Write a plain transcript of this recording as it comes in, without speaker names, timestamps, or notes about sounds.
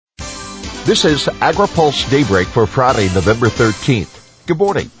This is AgriPulse Daybreak for Friday, November 13th. Good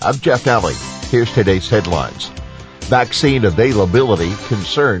morning. I'm Jeff Nally. Here's today's headlines. Vaccine availability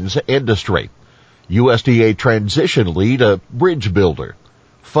concerns industry. USDA transition lead a bridge builder.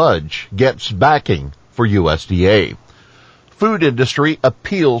 Fudge gets backing for USDA. Food industry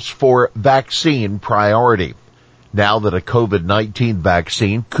appeals for vaccine priority. Now that a COVID-19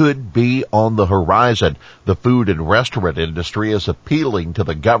 vaccine could be on the horizon, the food and restaurant industry is appealing to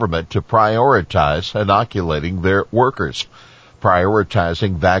the government to prioritize inoculating their workers.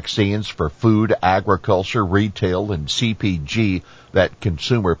 Prioritizing vaccines for food, agriculture, retail, and CPG, that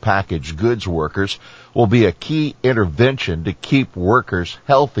consumer packaged goods workers, will be a key intervention to keep workers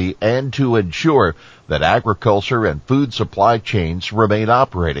healthy and to ensure that agriculture and food supply chains remain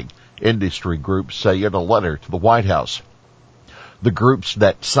operating, industry groups say in a letter to the White House. The groups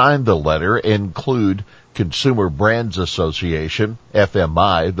that signed the letter include Consumer Brands Association,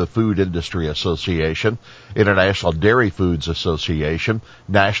 FMI, the Food Industry Association, International Dairy Foods Association,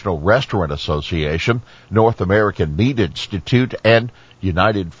 National Restaurant Association, North American Meat Institute, and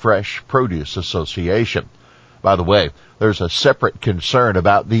United Fresh Produce Association. By the way, there's a separate concern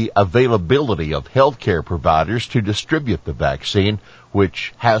about the availability of healthcare providers to distribute the vaccine,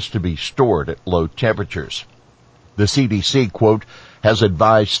 which has to be stored at low temperatures. The CDC, quote, has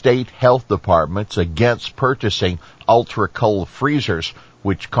advised state health departments against purchasing ultra-cold freezers,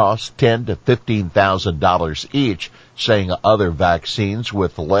 which cost $10,000 to $15,000 each, saying other vaccines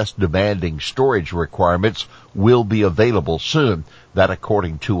with less demanding storage requirements will be available soon. That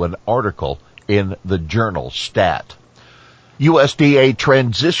according to an article in the journal Stat. USDA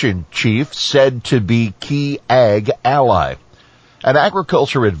transition chief said to be key ag ally. An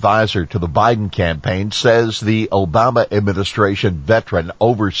agriculture advisor to the Biden campaign says the Obama administration veteran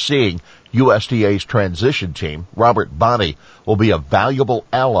overseeing USDA's transition team, Robert Bonnie, will be a valuable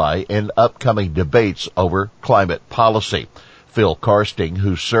ally in upcoming debates over climate policy. Phil Karsting,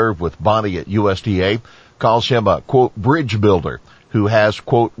 who served with Bonnie at USDA, calls him a, quote, bridge builder who has,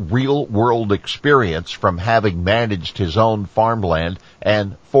 quote, real-world experience from having managed his own farmland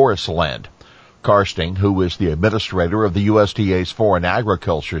and forest land. Karsting, who is the administrator of the USDA's Foreign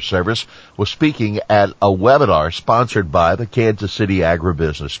Agriculture Service, was speaking at a webinar sponsored by the Kansas City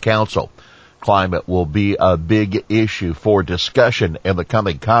Agribusiness Council. Climate will be a big issue for discussion in the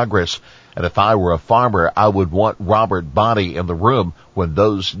coming Congress, and if I were a farmer, I would want Robert Bonnie in the room when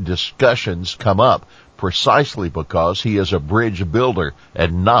those discussions come up, precisely because he is a bridge builder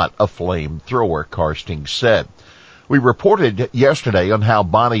and not a flamethrower, Karsting said. We reported yesterday on how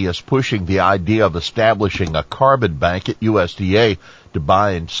Bonnie is pushing the idea of establishing a carbon bank at USDA to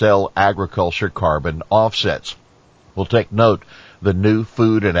buy and sell agriculture carbon offsets. We'll take note, the new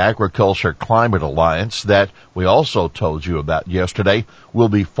Food and Agriculture Climate Alliance that we also told you about yesterday will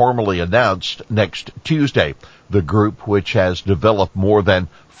be formally announced next Tuesday. The group, which has developed more than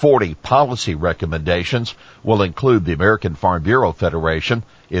 40 policy recommendations, will include the American Farm Bureau Federation,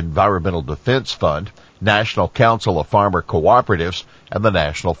 Environmental Defense Fund, National Council of Farmer Cooperatives, and the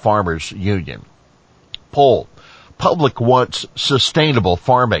National Farmers Union. Poll. Public wants sustainable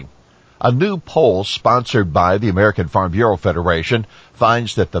farming. A new poll sponsored by the American Farm Bureau Federation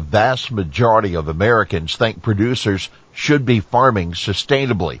finds that the vast majority of Americans think producers should be farming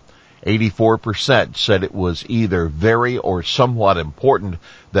sustainably. 84% said it was either very or somewhat important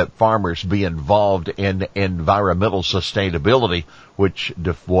that farmers be involved in environmental sustainability, which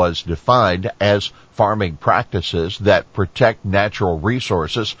was defined as farming practices that protect natural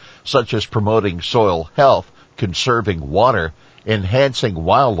resources, such as promoting soil health, conserving water, enhancing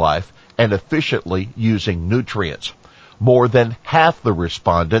wildlife, and efficiently using nutrients. More than half the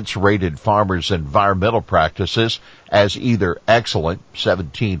respondents rated farmers' environmental practices as either excellent,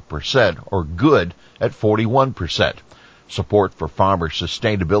 17%, or good at 41%. Support for farmer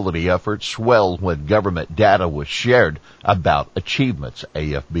sustainability efforts swelled when government data was shared about achievements,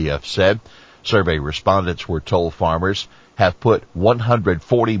 AFBF said. Survey respondents were told farmers have put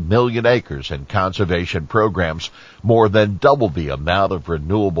 140 million acres in conservation programs, more than double the amount of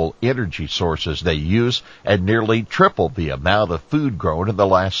renewable energy sources they use, and nearly triple the amount of food grown in the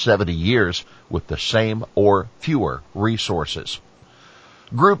last 70 years with the same or fewer resources.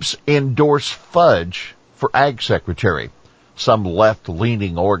 Groups endorse Fudge for Ag Secretary. Some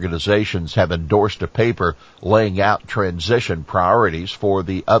left-leaning organizations have endorsed a paper laying out transition priorities for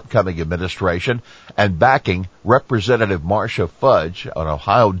the upcoming administration and backing Representative Marcia Fudge, an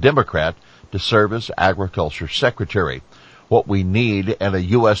Ohio Democrat, to serve as Agriculture Secretary. What we need in a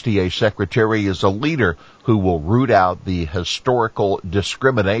USDA secretary is a leader who will root out the historical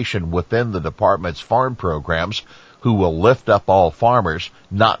discrimination within the department's farm programs, who will lift up all farmers,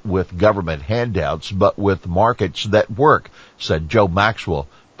 not with government handouts, but with markets that work, said Joe Maxwell,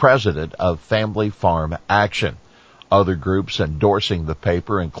 president of Family Farm Action. Other groups endorsing the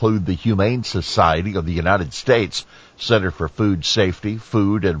paper include the Humane Society of the United States, Center for Food Safety,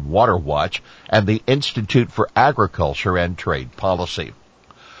 Food and Water Watch, and the Institute for Agriculture and Trade Policy.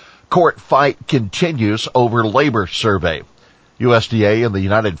 Court fight continues over labor survey. USDA and the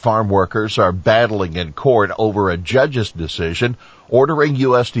United Farm Workers are battling in court over a judge's decision ordering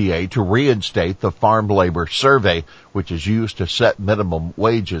USDA to reinstate the Farm Labor Survey, which is used to set minimum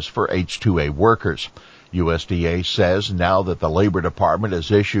wages for H-2A workers. USDA says now that the Labor Department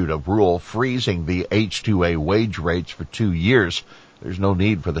has issued a rule freezing the H-2A wage rates for 2 years, there's no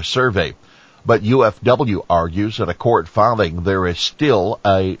need for the survey. But UFW argues in a court filing there is still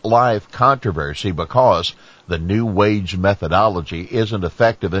a live controversy because the new wage methodology isn't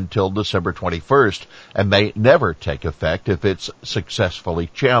effective until December 21st and may never take effect if it's successfully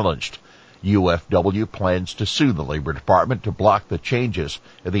challenged. UFW plans to sue the Labor Department to block the changes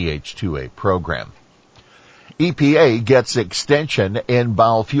in the H-2A program. EPA gets extension in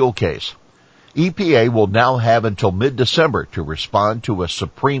biofuel case. EPA will now have until mid-December to respond to a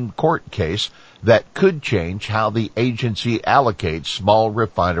Supreme Court case that could change how the agency allocates small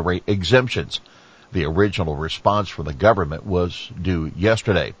refinery exemptions. The original response from the government was due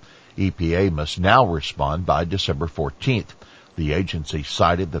yesterday. EPA must now respond by December 14th. The agency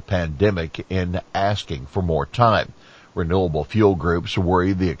cited the pandemic in asking for more time. Renewable fuel groups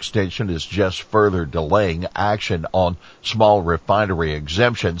worry the extension is just further delaying action on small refinery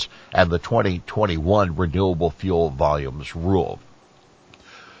exemptions and the 2021 renewable fuel volumes rule.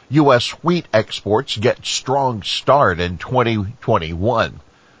 U.S. wheat exports get strong start in 2021.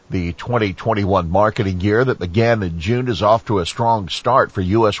 The 2021 marketing year that began in June is off to a strong start for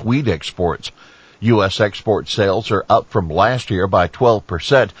U.S. wheat exports. U.S. export sales are up from last year by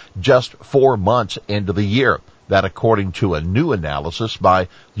 12% just 4 months into the year. That according to a new analysis by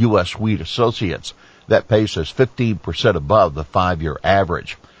U.S. Wheat Associates. That pace is 15% above the 5-year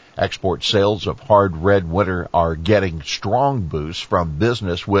average. Export sales of hard red winter are getting strong boosts from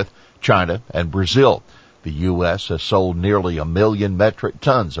business with China and Brazil. The U.S. has sold nearly 1 million metric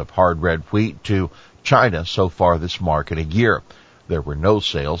tons of hard red wheat to China so far this marketing year. There were no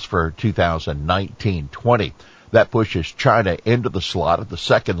sales for 2019-20. That pushes China into the slot of the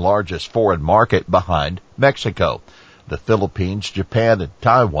second largest foreign market behind Mexico. The Philippines, Japan, and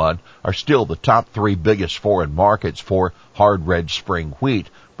Taiwan are still the top 3 biggest foreign markets for hard red spring wheat,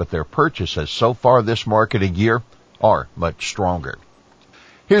 but their purchases so far this marketing year are much stronger.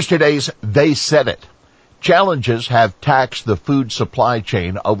 Here's today's They Said It. Challenges have taxed the food supply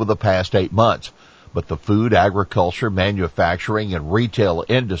chain over the past 8 months, but the food, agriculture, manufacturing, and retail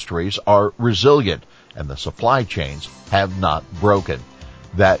industries are resilient, and the supply chains have not broken.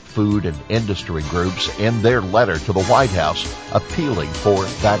 That food and industry groups in their letter to the White House appealing for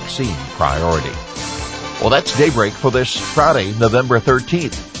vaccine priority. Well, that's Daybreak for this Friday, November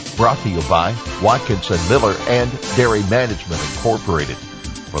 13th, brought to you by Watkinson Miller and Dairy Management Incorporated.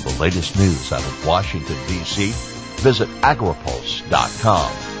 For the latest news out of Washington, D.C., visit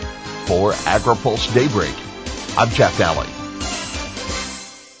agripulse.com. For AgriPulse Daybreak, I'm Jeff Daly.